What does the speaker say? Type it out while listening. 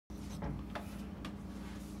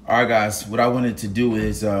All right, guys, what I wanted to do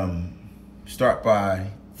is start by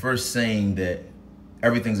first saying that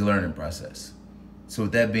everything's a learning process. So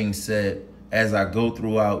with that being said, as I go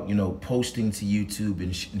throughout, posting to YouTube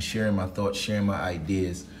and sharing my thoughts, sharing my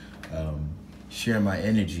ideas, sharing my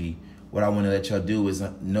energy, what I want to let y'all do is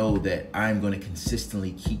know that I'm going to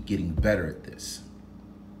consistently keep getting better at this.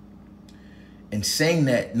 And saying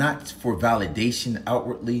that not for validation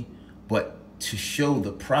outwardly, but to show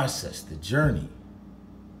the process, the journey.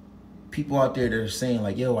 People out there that are saying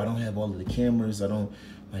like, yo, I don't have all of the cameras. I don't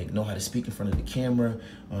know how to speak in front of the camera.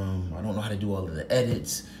 I don't know how to do all of the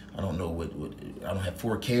edits. I don't know what I don't have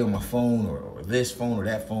 4K on my phone or this phone or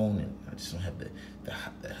that phone. And I just don't have the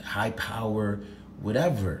high power,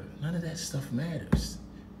 whatever. None of that stuff matters.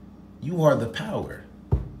 You are the power.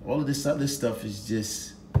 All of this other stuff is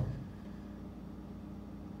just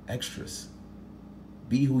extras.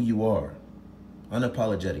 Be who you are.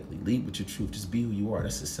 Unapologetically. Lead with your truth. Just be who you are.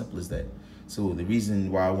 That's as simple as that. So the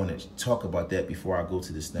reason why I want to talk about that before I go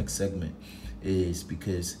to this next segment is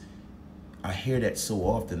because I hear that so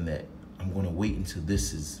often that I'm going to wait until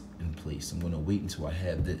this is in place. I'm going to wait until I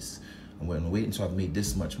have this. I'm going to wait until I've made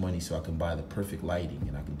this much money so I can buy the perfect lighting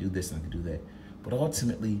and I can do this and I can do that. But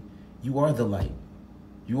ultimately, you are the light.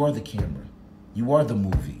 You are the camera. You are the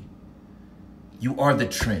movie. You are the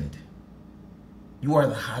trend. You are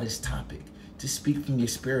the hottest topic. Just speak from your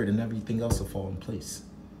spirit and everything else will fall in place.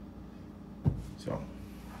 So,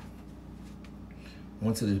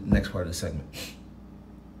 on to the next part of the segment.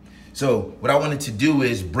 So, what I wanted to do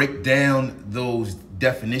is break down those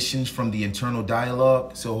definitions from the internal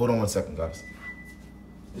dialogue. So, hold on one second, guys.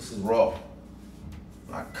 This is raw.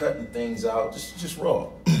 Not cutting things out, just raw.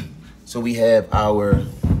 So, we have our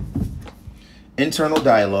internal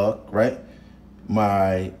dialogue, right?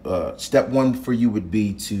 My step one for you would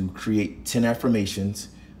be to create 10 affirmations.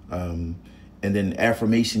 And then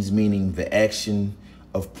affirmations meaning the action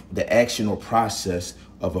or process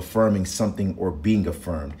of affirming something or being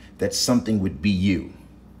affirmed. That something would be you.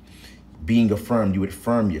 Being affirmed, you would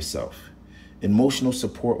affirm yourself. Emotional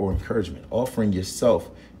support or encouragement. Offering yourself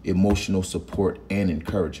emotional support and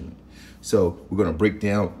encouragement. So we're going to break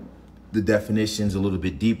down the definitions a little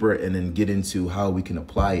bit deeper and then get into how we can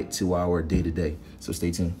apply it to our day-to-day. So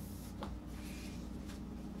stay tuned.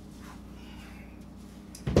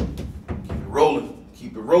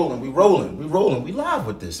 Keep it rolling. We rolling. We live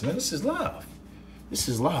with this, man. This is live.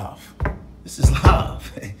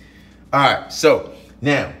 All right. So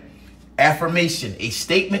now, affirmation, a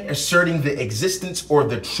statement asserting the existence or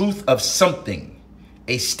the truth of something.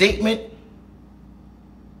 A statement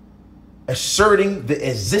asserting the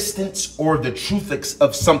existence or the truth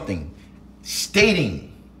of something. Statement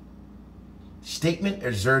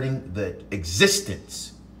asserting the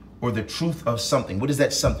existence or the truth of something. What is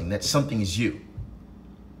that something? That something is you.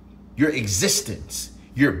 Your existence,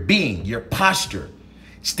 your being, your posture,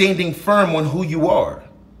 standing firm on who you are.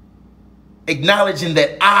 Acknowledging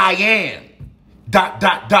that I am, ...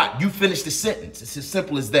 You finish the sentence. It's as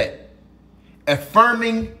simple as that.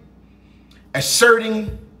 Affirming,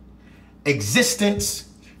 asserting, existence,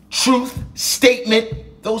 truth,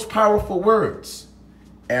 statement, those powerful words.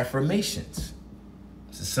 Affirmations.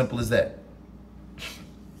 It's as simple as that.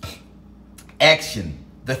 Action,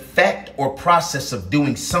 the fact or process of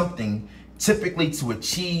doing something, typically to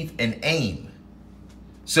achieve an aim.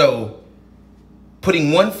 So,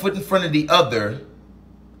 putting one foot in front of the other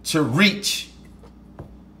to reach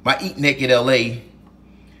my Eat Naked LA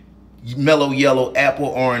mellow yellow, apple,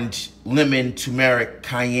 orange, lemon, turmeric,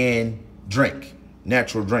 cayenne drink,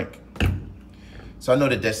 natural drink. So I know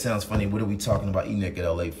that sounds funny. What are we talking about Eat Naked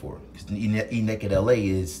LA for? Because Eat Naked LA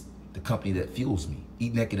is the company that fuels me.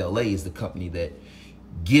 Eat Naked LA is the company that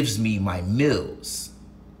gives me my meals.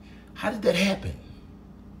 How did that happen?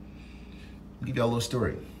 I'll give y'all a little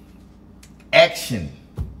story. Action.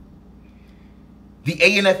 The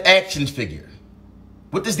ANF action figure.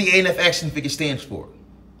 What does the ANF action figure stand for?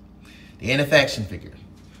 The ANF action figure.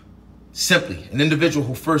 Simply, an individual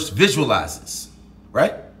who first visualizes,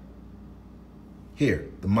 right? Here,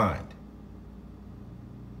 the mind.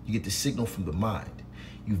 You get the signal from the mind.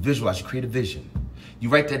 You visualize, you create a vision. You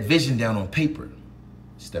write that vision down on paper.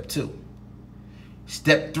 Step 2.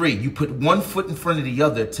 Step 3, you put one foot in front of the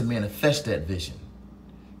other to manifest that vision.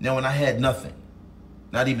 Now, when I had nothing,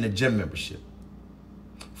 not even a gym membership,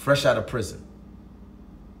 fresh out of prison,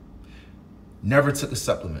 never took a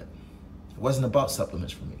supplement. It wasn't about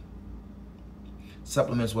supplements for me.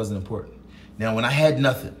 Supplements wasn't important. Now, when I had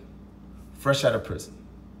nothing, fresh out of prison,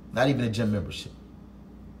 not even a gym membership,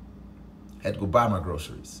 had to go buy my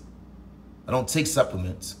groceries. I don't take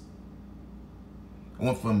supplements. I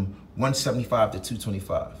went from 175 to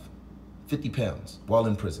 225, 50 pounds while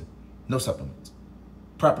in prison. No supplements,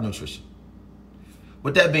 proper nutrition.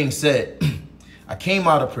 With that being said, I came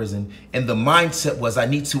out of prison and the mindset was I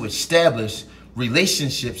need to establish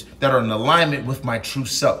relationships that are in alignment with my true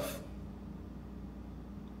self.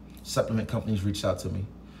 Supplement companies reached out to me.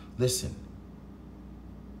 Listen,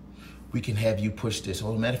 we can have you push this.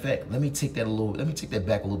 Oh, matter of fact, let me take that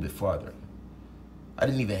back a little bit farther. I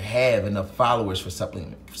didn't even have enough followers for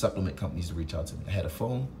supplement companies to reach out to me. I had a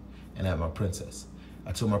phone and I had my princess.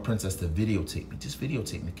 I told my princess to videotape me, just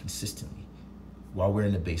videotape me consistently. While we're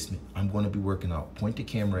in the basement, I'm going to be working out. Point the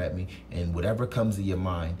camera at me, and whatever comes to your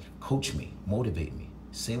mind, coach me, motivate me.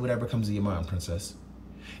 Say whatever comes to your mind, princess.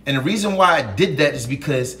 And the reason why I did that is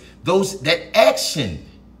because that action,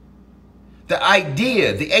 the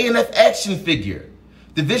idea, the ANF action figure,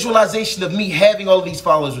 the visualization of me having all of these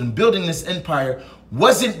followers and building this empire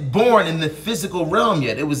wasn't born in the physical realm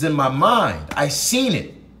yet. It was in my mind. I seen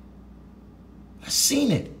it.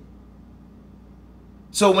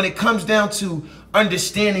 So when it comes down to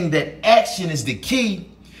understanding that action is the key,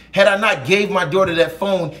 had I not gave my daughter that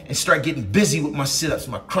phone and start getting busy with my sit-ups,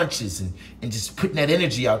 my crunches, and just putting that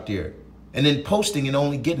energy out there, and then posting and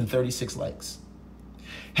only getting 36 likes.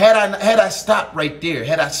 Had I stopped right there,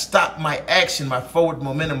 had I stopped my action, my forward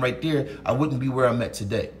momentum right there, I wouldn't be where I'm at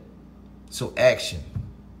today. So action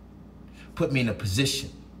put me in a position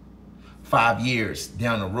 5 years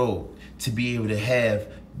down the road to be able to have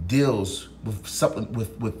deals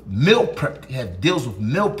with meal prep, have deals with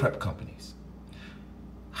meal prep companies,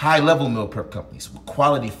 high-level meal prep companies with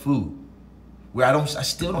quality food, where I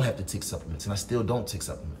still don't have to take supplements, and I still don't take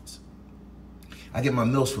supplements. I get my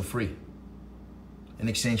meals for free in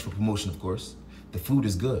exchange for promotion, of course. The food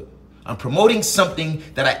is good. I'm promoting something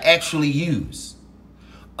that I actually use.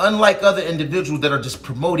 Unlike other individuals that are just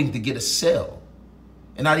promoting to get a sale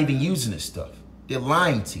and not even using this stuff. They're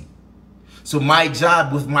lying to you. So my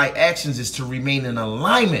job with my actions is to remain in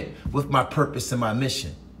alignment with my purpose and my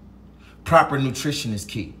mission. Proper nutrition is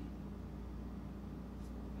key.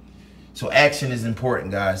 So action is important,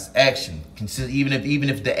 guys. Action. Even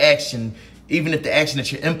if the action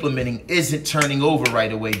that you're implementing isn't turning over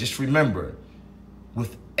right away, just remember,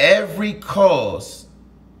 with every cause,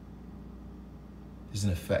 there's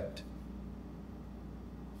an effect.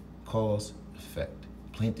 Cause, effect.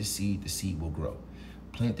 Plant the seed will grow.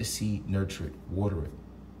 Plant the seed, nurture it, water it.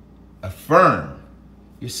 Affirm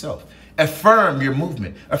yourself. Affirm your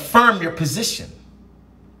movement. Affirm your position.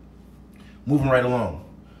 Moving right along.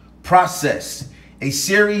 Process. A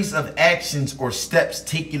series of actions or steps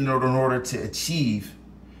taken in order to achieve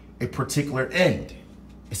a particular end.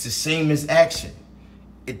 It's the same as action.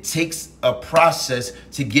 It takes a process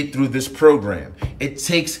to get through this program. It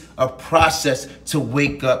takes a process to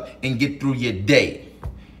wake up and get through your day.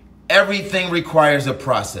 Everything requires a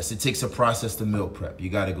process. It takes a process to meal prep. You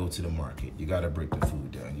got to go to the market. You got to break the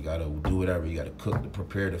food down. You got to do whatever. You got to cook to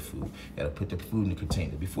prepare the food. You got to put the food in the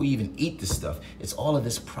container. Before you even eat the stuff, it's all of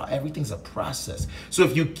this. Everything's a process. So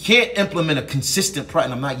if you can't implement a consistent process,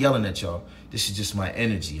 and I'm not yelling at y'all, this is just my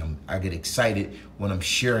energy. I get excited when I'm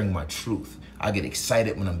sharing my truth. I get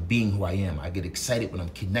excited when I'm being who I am. I get excited when I'm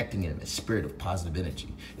connecting in a spirit of positive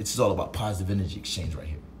energy. It's all about positive energy exchange right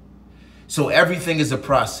here. So everything is a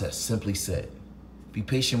process, simply said. Be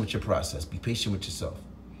patient with your process. Be patient with yourself.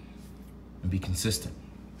 And be consistent.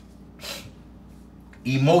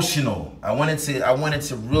 Emotional. I wanted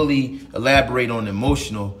to really elaborate on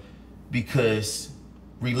emotional because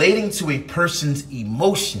relating to a person's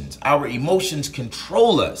emotions, our emotions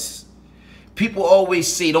control us. People always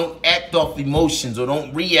say don't act off emotions or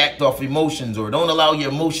don't react off emotions or don't allow your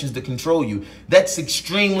emotions to control you. That's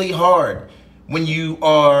extremely hard. When you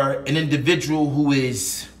are an individual who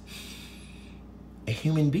is a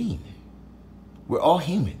human being. We're all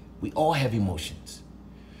human. We all have emotions.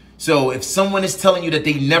 So if someone is telling you that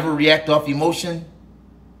they never react off emotion,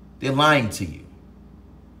 they're lying to you.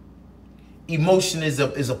 Emotion is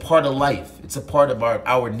a part of life. It's a part of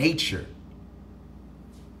our nature.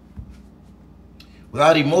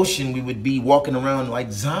 Without emotion, we would be walking around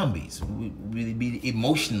like zombies. We'd be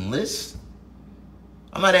emotionless.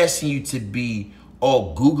 I'm not asking you to be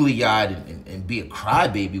all googly-eyed and be a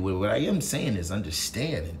crybaby. What I am saying is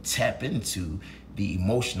understand and tap into the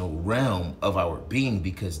emotional realm of our being,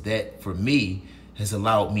 because that, for me, has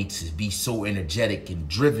allowed me to be so energetic and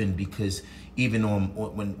driven, because even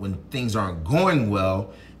when things aren't going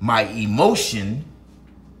well, my emotion,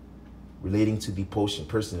 relating to the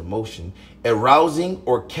person emotion, arousing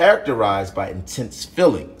or characterized by intense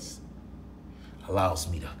feelings, allows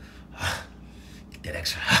me to that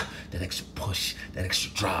extra that extra push, that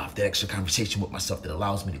extra drive, that extra conversation with myself that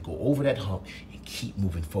allows me to go over that hump and keep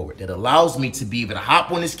moving forward. That allows me to be able to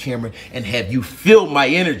hop on this camera and have you feel my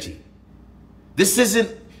energy. This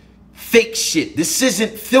isn't fake shit. This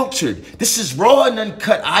isn't filtered. This is raw and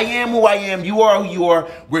uncut. I am who I am. You are who you are.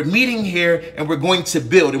 We're meeting here and we're going to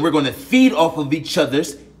build and we're going to feed off of each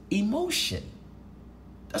other's emotion.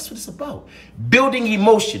 That's what it's about. Building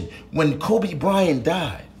emotion. When Kobe Bryant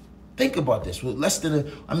died, think about this. Well,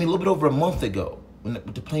 a little bit over a month ago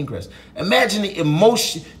with the plane crash. Imagine the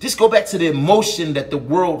emotion. Just go back to the emotion that the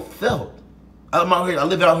world felt. I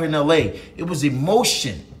live out here in LA. It was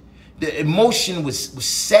emotion. The emotion was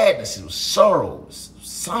sadness. It was sorrow. It was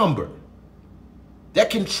somber. That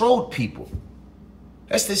controlled people.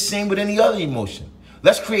 That's the same with any other emotion.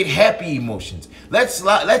 Let's create happy emotions. Let's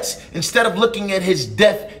instead of looking at his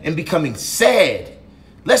death and becoming sad,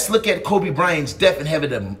 let's look at Kobe Bryant's death and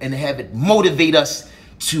have it motivate us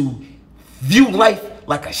to view life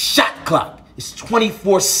like a shot clock. It's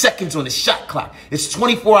 24 seconds on the shot clock. It's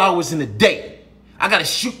 24 hours in a day. I got to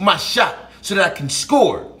shoot my shot so that I can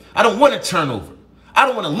score. I don't want to turn over. I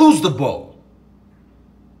don't want to lose the ball.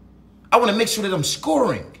 I want to make sure that I'm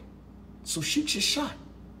scoring. So shoot your shot.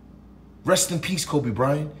 Rest in peace, Kobe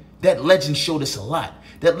Bryant. That legend showed us a lot.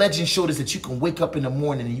 That legend showed us that you can wake up in the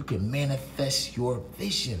morning and you can manifest your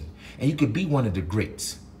vision. And you can be one of the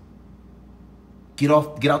greats. Get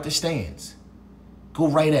out the stands. Go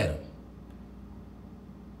right at them.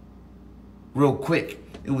 Real quick,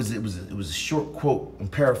 it was a short quote. I'm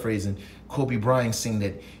paraphrasing. Kobe Bryant saying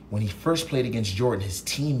that when he first played against Jordan, his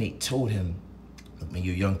teammate told him, "Look, man,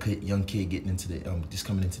 you're a young kid getting into just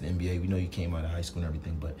coming into the NBA. We know you came out of high school and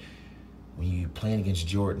everything, but when you're playing against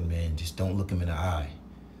Jordan, man, just don't look him in the eye.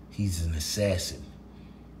 He's an assassin.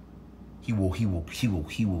 He will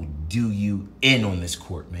do you in on this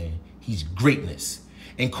court, man. He's greatness."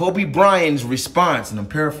 And Kobe Bryant's response, and I'm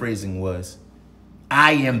paraphrasing, was,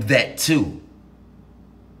 "I am that too.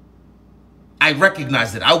 I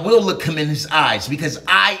recognize that. I will look him in his eyes because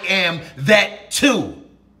I am that too.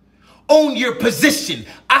 Own your position.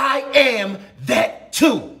 I am that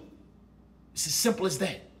too." It's as simple as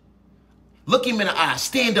that. Look him in the eye.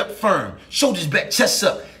 Stand up firm. Shoulders back, chest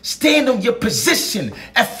up. Stand on your position.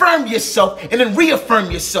 Affirm yourself and then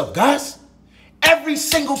reaffirm yourself, guys. Every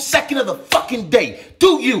single second of the fucking day.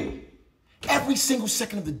 Do you? Every single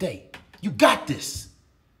second of the day. You got this.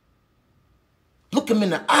 Look him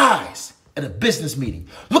in the eyes at a business meeting.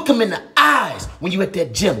 Look them in the eyes when you at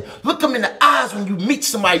that gym. Look them in the eyes when you meet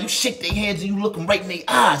somebody. You shake their hands and you look them right in their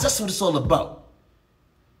eyes. That's what it's all about.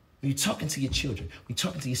 When you're talking to your children, when you're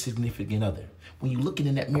talking to your significant other, when you're looking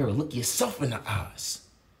in that mirror, look yourself in the eyes.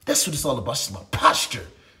 That's what it's all about. It's about posture.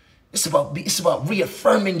 It's about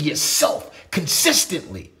reaffirming yourself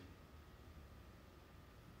consistently.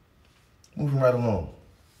 Moving right along.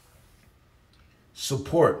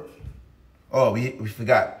 Support. Oh, we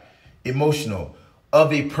forgot. Emotional.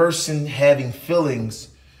 Of a person having feelings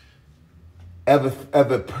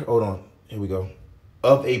hold on. Here we go.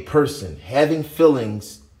 Of a person having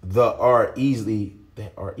feelings that are easily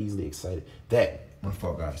excited. My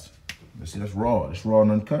fault, guys. See, that's raw. That's raw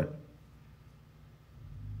and uncut.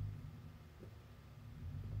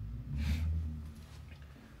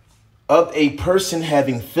 Of a person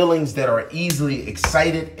having feelings that are easily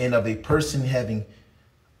excited, and of a person having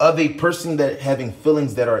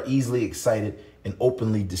feelings that are easily excited and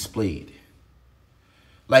openly displayed.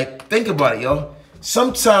 Like, think about it, y'all.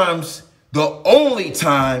 Sometimes the only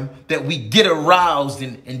time that we get aroused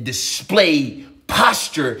and display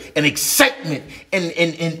posture and excitement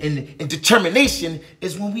and determination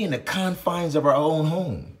is when we're in the confines of our own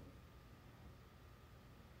home.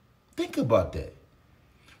 Think about that.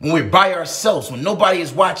 When we're by ourselves, when nobody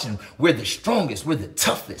is watching, we're the strongest, we're the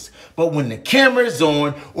toughest. But when the camera is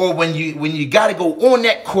on, or when you got to go on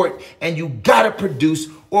that court and you got to produce,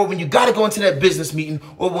 or when you got to go into that business meeting,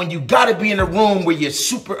 or when you got to be in a room where you're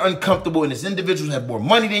super uncomfortable and there's individuals who have more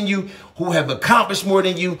money than you, who have accomplished more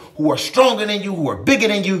than you, who are stronger than you, who are bigger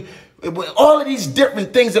than you, all of these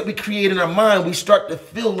different things that we create in our mind, we start to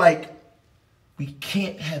feel like we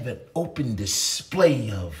can't have an open display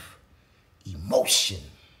of emotion.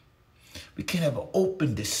 We can't have an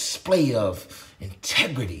open display of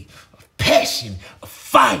integrity, of passion, of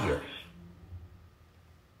fire.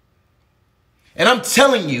 And I'm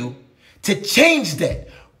telling you to change that.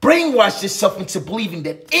 Brainwash yourself into believing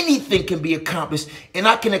that anything can be accomplished, and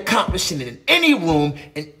I can accomplish it in any room,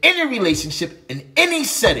 in any relationship, in any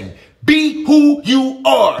setting. Be who you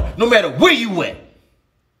are, no matter where you at.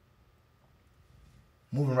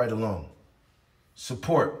 Moving right along.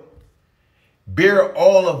 Support. Bear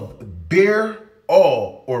all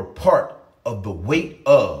all or part of the weight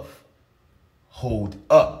of, hold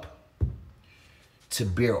up. To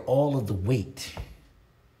bear all of the weight.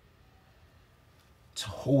 To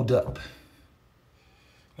hold up.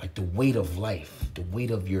 Like the weight of life, the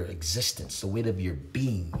weight of your existence, the weight of your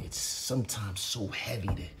being. It's sometimes so heavy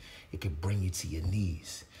that it can bring you to your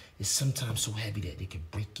knees. It's sometimes so heavy that it can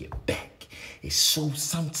break your back. It's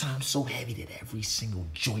sometimes so heavy that every single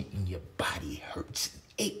joint in your body hurts and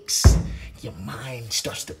aches. Your mind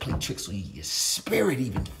starts to play tricks on you. Your spirit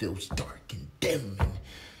even feels dark and dim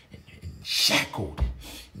and shackled,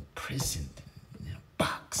 imprisoned in a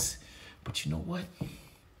box. But you know what?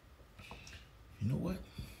 You know what?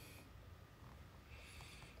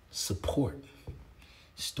 Support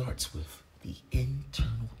starts with the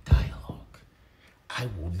internal dialogue. I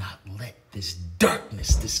will not let this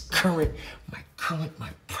darkness, my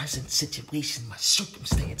present situation, my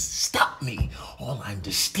circumstance stop me. All I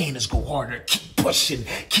understand is go harder, keep pushing,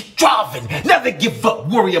 keep driving, never give up.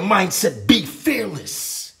 Warrior mindset, be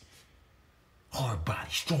fearless. Hard body,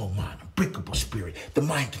 strong mind, unbreakable spirit. The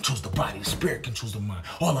mind controls the body, the spirit controls the mind.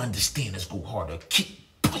 All I understand is go harder, keep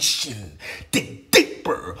pushing, dig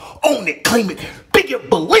deeper, own it, claim it, bigger,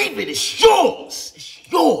 believe it. It's yours. It's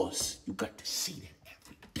yours. You got to see that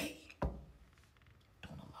every day.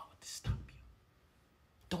 Don't allow it to stop you.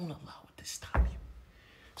 Don't allow it to stop you.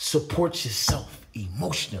 Support yourself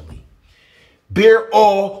emotionally. Bear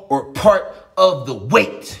all or part of the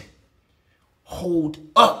weight. Hold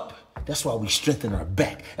up. That's why we strengthen our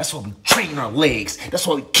back. That's why we train our legs. That's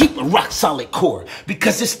why we keep a rock solid core.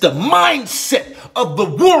 Because it's the mindset of the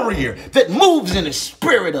warrior that moves in a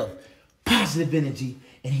spirit of positive energy,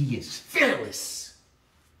 and he is fearless.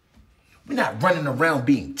 We're not running around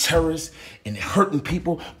being terrorists and hurting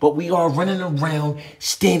people, but we are running around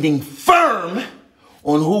standing firm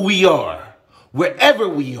on who we are, wherever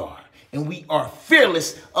we are. And we are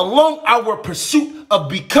fearless along our pursuit of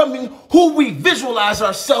becoming who we visualize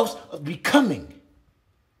ourselves of becoming.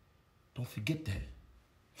 Don't forget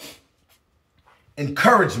that.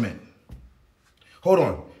 Encouragement. Hold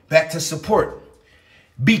on. Back to support.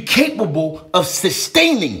 Be capable of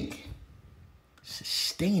sustaining.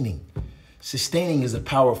 Sustaining. Sustaining is a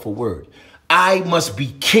powerful word. I must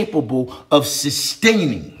be capable of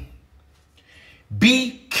sustaining.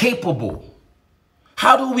 Be capable.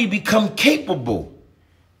 How do we become capable?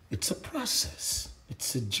 It's a process.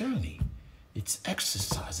 It's a journey. It's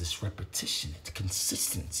exercise. It's repetition. It's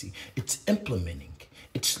consistency. It's implementing.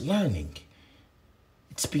 It's learning.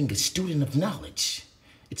 It's being a student of knowledge.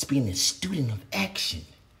 It's being a student of action.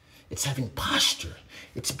 It's having posture.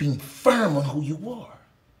 It's being firm on who you are.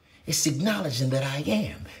 It's acknowledging that I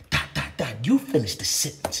am. ... You finish the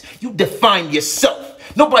sentence. You define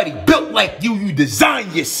yourself. Nobody built like you. You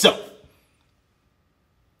design yourself.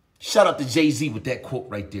 Shout out to Jay-Z with that quote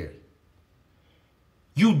right there.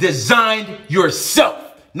 You designed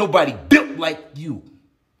yourself. Nobody built like you.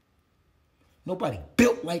 Nobody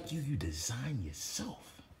built like you. You design yourself.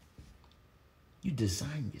 You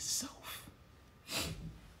design yourself.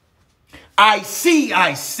 I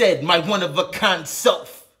said, my one-of-a-kind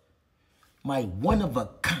self. My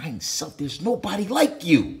one-of-a-kind self. There's nobody like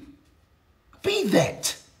you. Be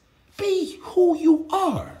that. Be who you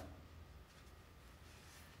are.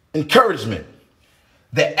 Encouragement.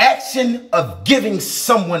 The action of giving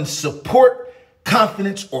someone support,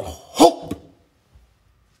 confidence, or hope.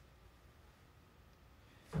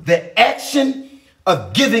 The action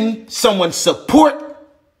of giving someone support,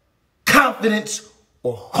 confidence,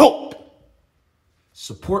 or hope.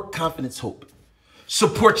 Support, confidence, hope.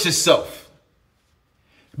 Support yourself.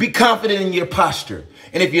 Be confident in your posture.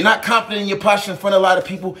 And if you're not confident in your posture in front of a lot of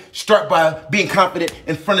people, start by being confident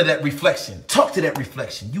in front of that reflection. Talk to that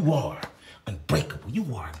reflection. You are unbreakable.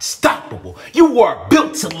 You are unstoppable. You are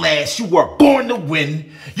built to last. You are born to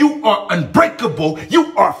win. You are unbreakable.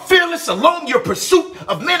 You are fearless along your pursuit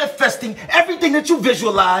of manifesting everything that you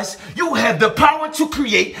visualize. You have the power to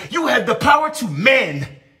create. You have the power to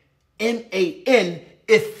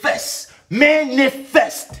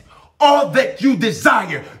manifest all that you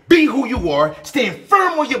desire. Be who you are. Stand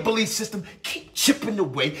firm on your belief system. Keep chipping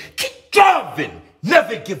away. Keep driving.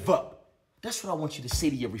 Never give up. That's what I want you to say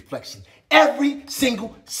to your reflection. Every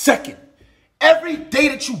single second. Every day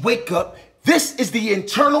that you wake up, this is the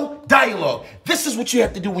internal dialogue. This is what you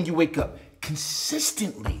have to do when you wake up.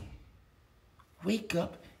 Consistently. Wake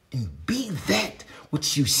up and be that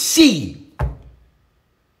which you see.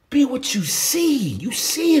 Be what you see. You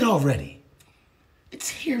see it already. It's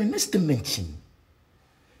here in this dimension.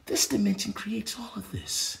 This dimension creates all of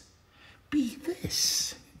this. Be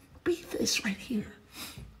this. Be this right here.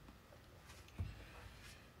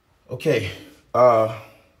 Okay, Uh,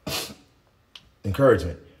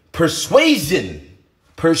 encouragement. Persuasion.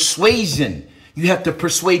 Persuasion. You have to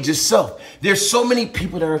persuade yourself. There's so many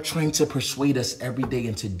people that are trying to persuade us every day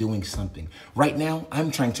into doing something. Right now, I'm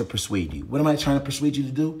trying to persuade you. What am I trying to persuade you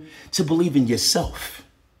to do? To believe in yourself.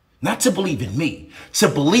 Not to believe in me. To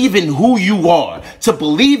believe in who you are. To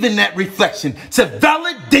believe in that reflection. To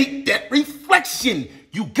validate that reflection.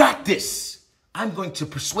 You got this. I'm going to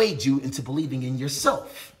persuade you into believing in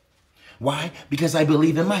yourself. Why? Because I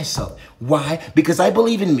believe in myself. Why? Because I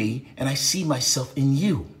believe in me and I see myself in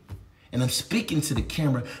you. And I'm speaking to the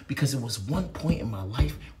camera because it was one point in my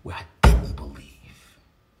life where I didn't believe.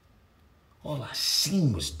 All I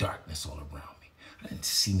seen was darkness all around me. I didn't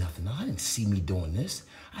see nothing. I didn't see me doing this.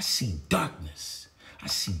 I seen darkness. I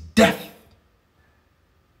seen death.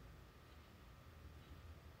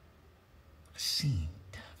 I seen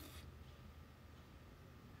death.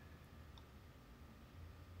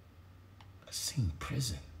 I seen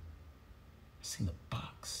prison. I seen a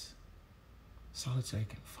box. Solitary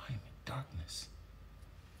confinement. Darkness.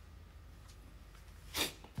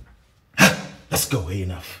 Let's go.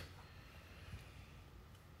 Enough.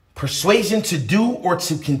 Persuasion to do or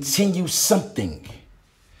to continue something.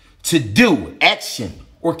 To do, action,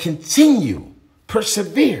 or continue,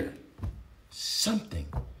 persevere. Something.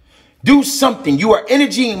 Do something. You are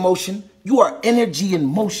energy in motion. You are energy in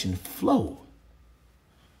motion. Flow.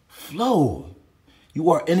 Flow. You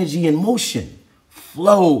are energy in motion.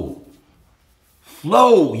 Flow.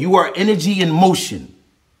 Flow. You are energy in motion.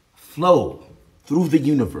 Flow through the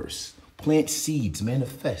universe. Plant seeds.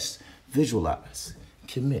 Manifest. Visualize.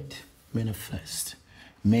 Commit. Manifest.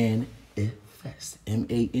 Manifest.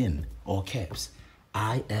 M-A-N. All caps.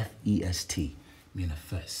 I-F-E-S-T.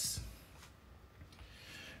 Manifest.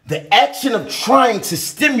 The action of trying to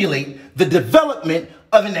stimulate the development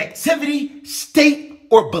of an activity, state,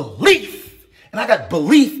 or belief. And I got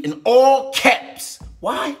belief in all caps.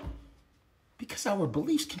 Why? Because our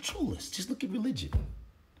beliefs control us. Just look at religion.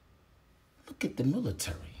 Look at the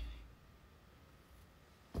military.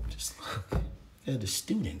 Just look at a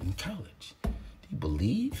student in college. Do you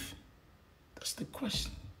believe? That's the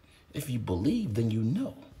question. If you believe, then you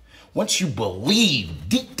know. Once you believe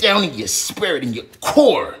deep down in your spirit, in your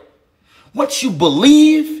core, once you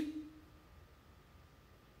believe,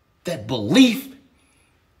 that belief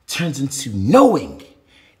turns into knowing.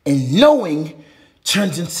 And knowing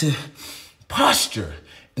turns into posture,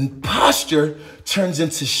 and posture turns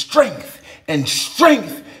into strength, and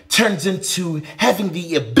strength turns into having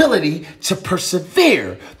the ability to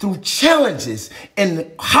persevere through challenges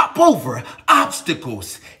and hop over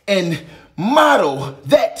obstacles and model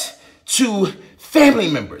that to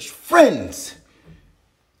family members, friends,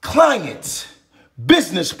 clients,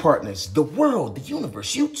 business partners, the world, the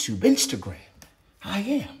universe, YouTube, Instagram. I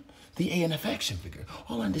am the ANF action figure.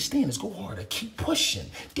 All I understand is go harder, keep pushing,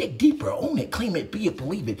 dig deeper, own it, claim it, be it,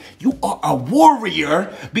 believe it. You are a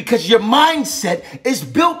warrior because your mindset is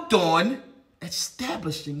built on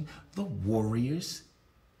establishing the warrior's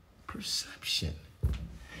perception.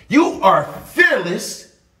 You are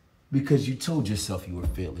fearless because you told yourself you were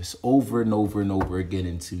fearless over and over and over again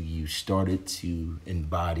until you started to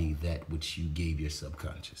embody that which you gave your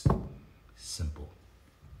subconscious. Simple.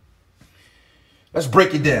 Let's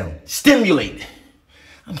break it down. Stimulate.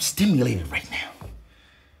 I'm stimulated right now.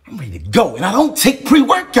 I'm ready to go. And I don't take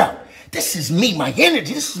pre-workout. This is me, my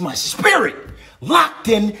energy. This is my spirit locked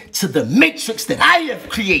in to the matrix that I have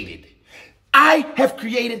created. I have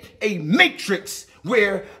created a matrix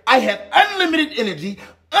where I have unlimited energy,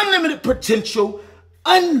 unlimited potential,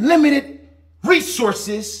 unlimited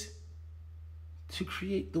resources to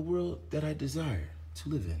create the world that I desire to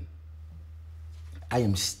live in. I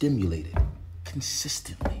am stimulated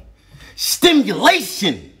consistently.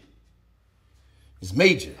 Stimulation is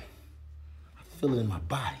major. I feel it in my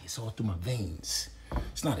body. It's all through my veins.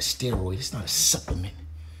 It's not a steroid. It's not a supplement.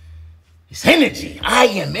 It's energy. I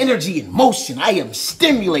am energy in motion. I am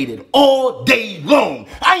stimulated all day long.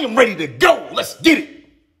 I am ready to go. Let's get it.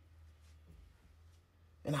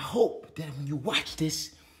 And I hope that when you watch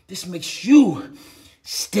this, this makes you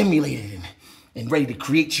stimulated and ready to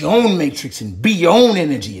create your own matrix and be your own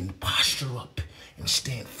energy and posture up and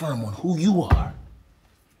stand firm on who you are.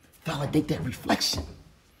 Validate that reflection.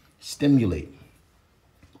 Stimulate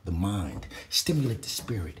the mind. Stimulate the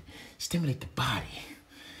spirit. Stimulate the body.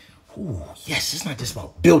 Ooh, yes, it's not just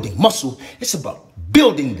about building muscle. It's about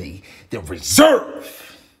building the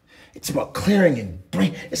reserve. It's about clearing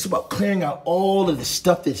it's about clearing out all of the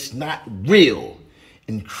stuff that's not real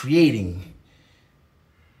and creating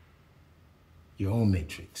your own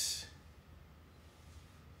matrix.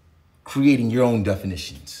 Creating your own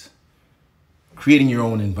definitions. Creating your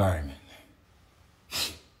own environment.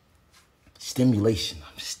 Stimulation.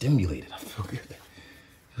 I'm stimulated. I feel good.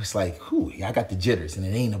 It's like, whew, I got the jitters, and it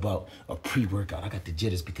ain't about a pre-workout. I got the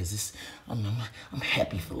jitters because I'm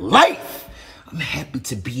happy for life. I'm happy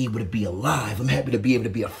to be able to be alive. I'm happy to be able to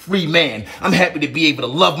be a free man. I'm happy to be able to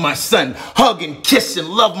love my son, hug and kiss and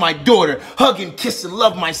love my daughter, hug and kiss and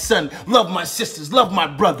love my son, love my sisters, love my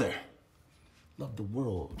brother. Love the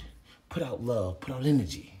world. Put out love, put out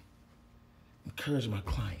energy. Encourage my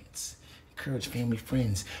clients. Encourage family,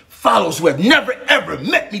 friends, followers who have never, ever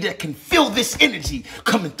met me that can feel this energy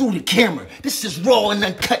coming through the camera. This is raw and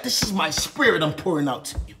uncut. This is my spirit I'm pouring out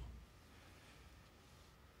to you.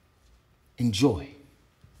 Enjoy.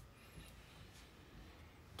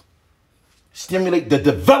 Stimulate the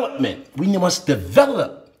development. We must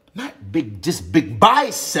develop, not just big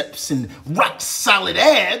biceps and rock solid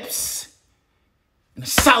abs and a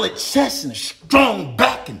solid chest and a strong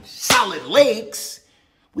back and solid legs.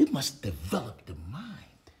 We must develop the mind.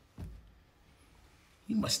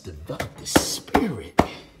 We must develop the spirit.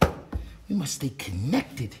 We must stay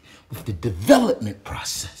connected with the development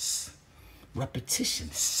process. Repetition,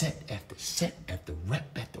 set after set after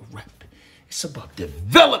rep after rep. It's about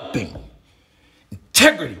developing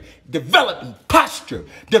integrity, developing posture,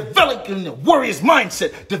 developing the warrior's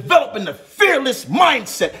mindset, developing the fearless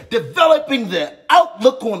mindset, developing the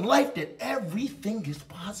outlook on life that everything is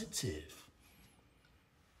positive.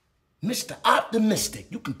 Mr. Optimistic,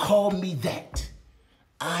 you can call me that.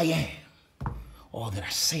 I am all that I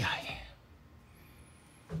say I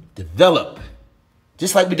am. Develop.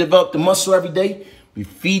 Just like we develop the muscle every day, we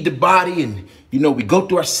feed the body and, we go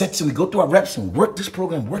through our sets and we go through our reps and work this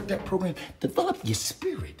program, work that program. Develop your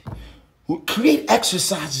spirit. Create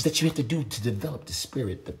exercises that you have to do to develop the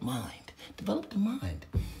spirit, the mind. Develop the mind.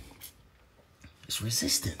 It's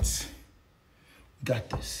resistance. We got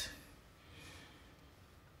this.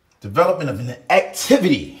 Development of an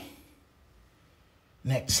activity.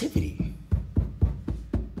 An activity.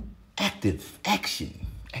 Active, action,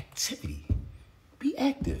 activity. Be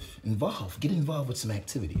active, involved. Get involved with some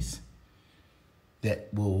activities that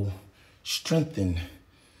will strengthen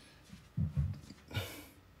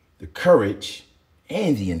the courage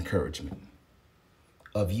and the encouragement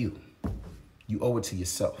of you. You owe it to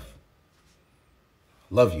yourself.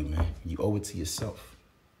 Love you, man. You owe it to yourself.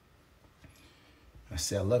 I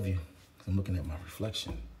say I love you because I'm looking at my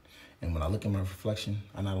reflection. And when I look at my reflection,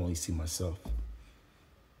 I not only see myself,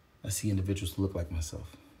 I see individuals who look like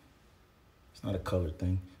myself. It's not a color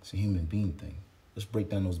thing. It's a human being thing. Let's break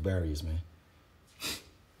down those barriers, man.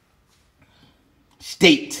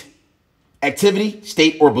 State. Activity,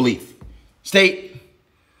 state, or belief. State.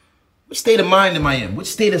 What state of mind am I in? What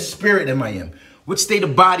state of spirit am I in? What state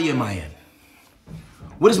of body am I in?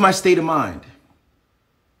 What is my state of mind?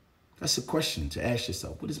 That's a question to ask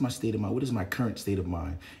yourself. What is my state of mind? What is my current state of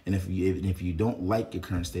mind? And if you don't like your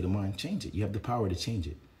current state of mind, change it. You have the power to change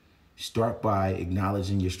it. Start by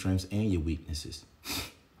acknowledging your strengths and your weaknesses.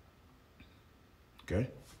 Okay?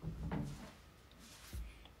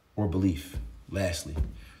 Or belief. Lastly,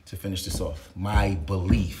 to finish this off, my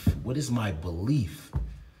belief. What is my belief?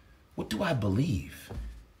 What do I believe?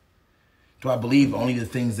 Do I believe only the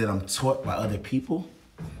things that I'm taught by other people?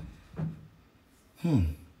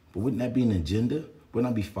 But wouldn't that be an agenda?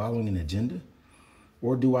 Wouldn't I be following an agenda?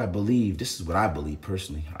 Or do I believe, this is what I believe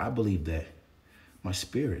personally, I believe that my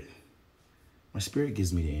spirit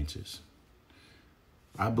gives me the answers.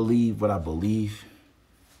 I believe what I believe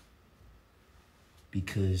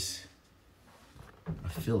because I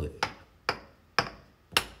feel it.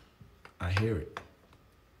 I hear it.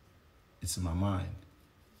 It's in my mind.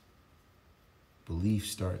 Belief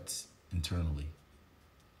starts internally.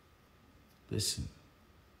 Listen.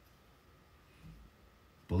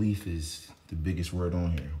 Belief is the biggest word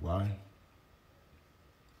on here. Why?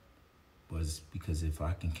 Because if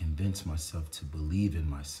I can convince myself to believe in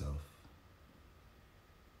myself,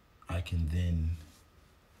 I can then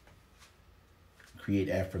create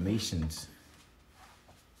affirmations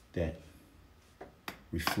that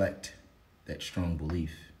reflect that strong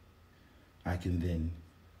belief. I can then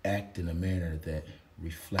act in a manner that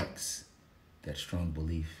reflects that strong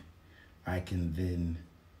belief. I can then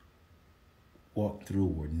walk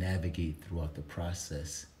through or navigate throughout the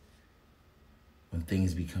process when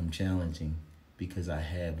things become challenging because I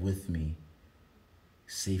have with me,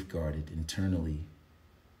 safeguarded internally,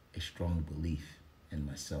 a strong belief in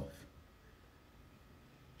myself.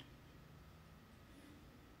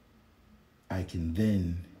 I can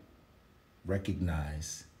then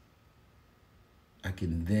recognize, I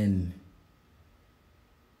can then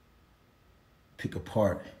pick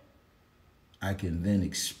apart, I can then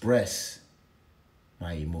express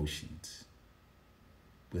my emotions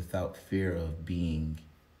without fear of being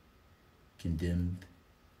condemned,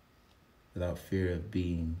 without fear of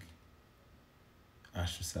being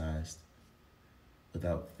ostracized,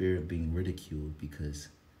 without fear of being ridiculed, because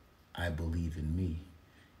I believe in me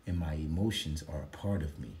and my emotions are a part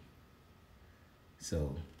of me.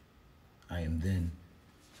 So I am then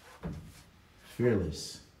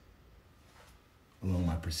fearless along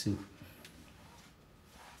my pursuit.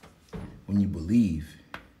 When you believe,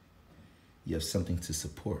 you have something to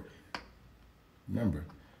support. Remember,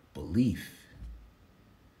 belief.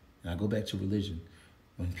 And I go back to religion.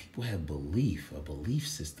 When people have belief, a belief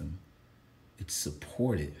system, it's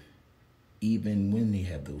supported even when they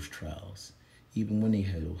have those trials, even when they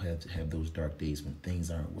have those dark days when things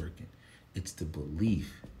aren't working. It's the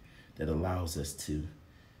belief that allows us to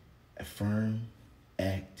affirm,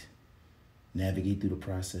 act, navigate through the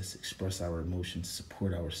process, express our emotions,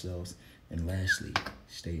 support ourselves, and lastly,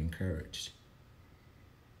 stay encouraged.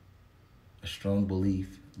 A strong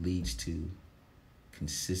belief leads to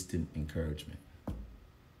consistent encouragement.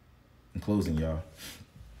 In closing, y'all,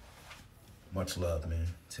 much love, man,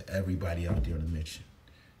 to everybody out there on the mission.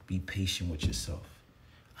 Be patient with yourself.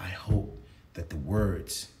 I hope that the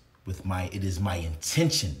words it is my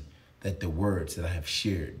intention that the words that I have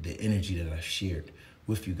shared, the energy that I've shared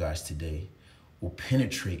with you guys today will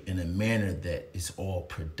penetrate in a manner that is all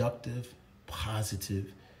productive,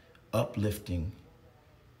 positive, uplifting,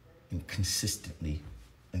 and consistently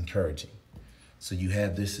encouraging. So you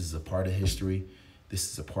have this as a part of history.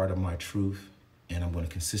 This is a part of my truth, and I'm going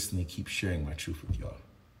to consistently keep sharing my truth with y'all.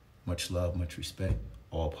 Much love, much respect,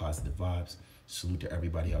 all positive vibes. Salute to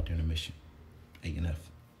everybody out there in the mission. A&F.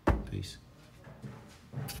 Peace.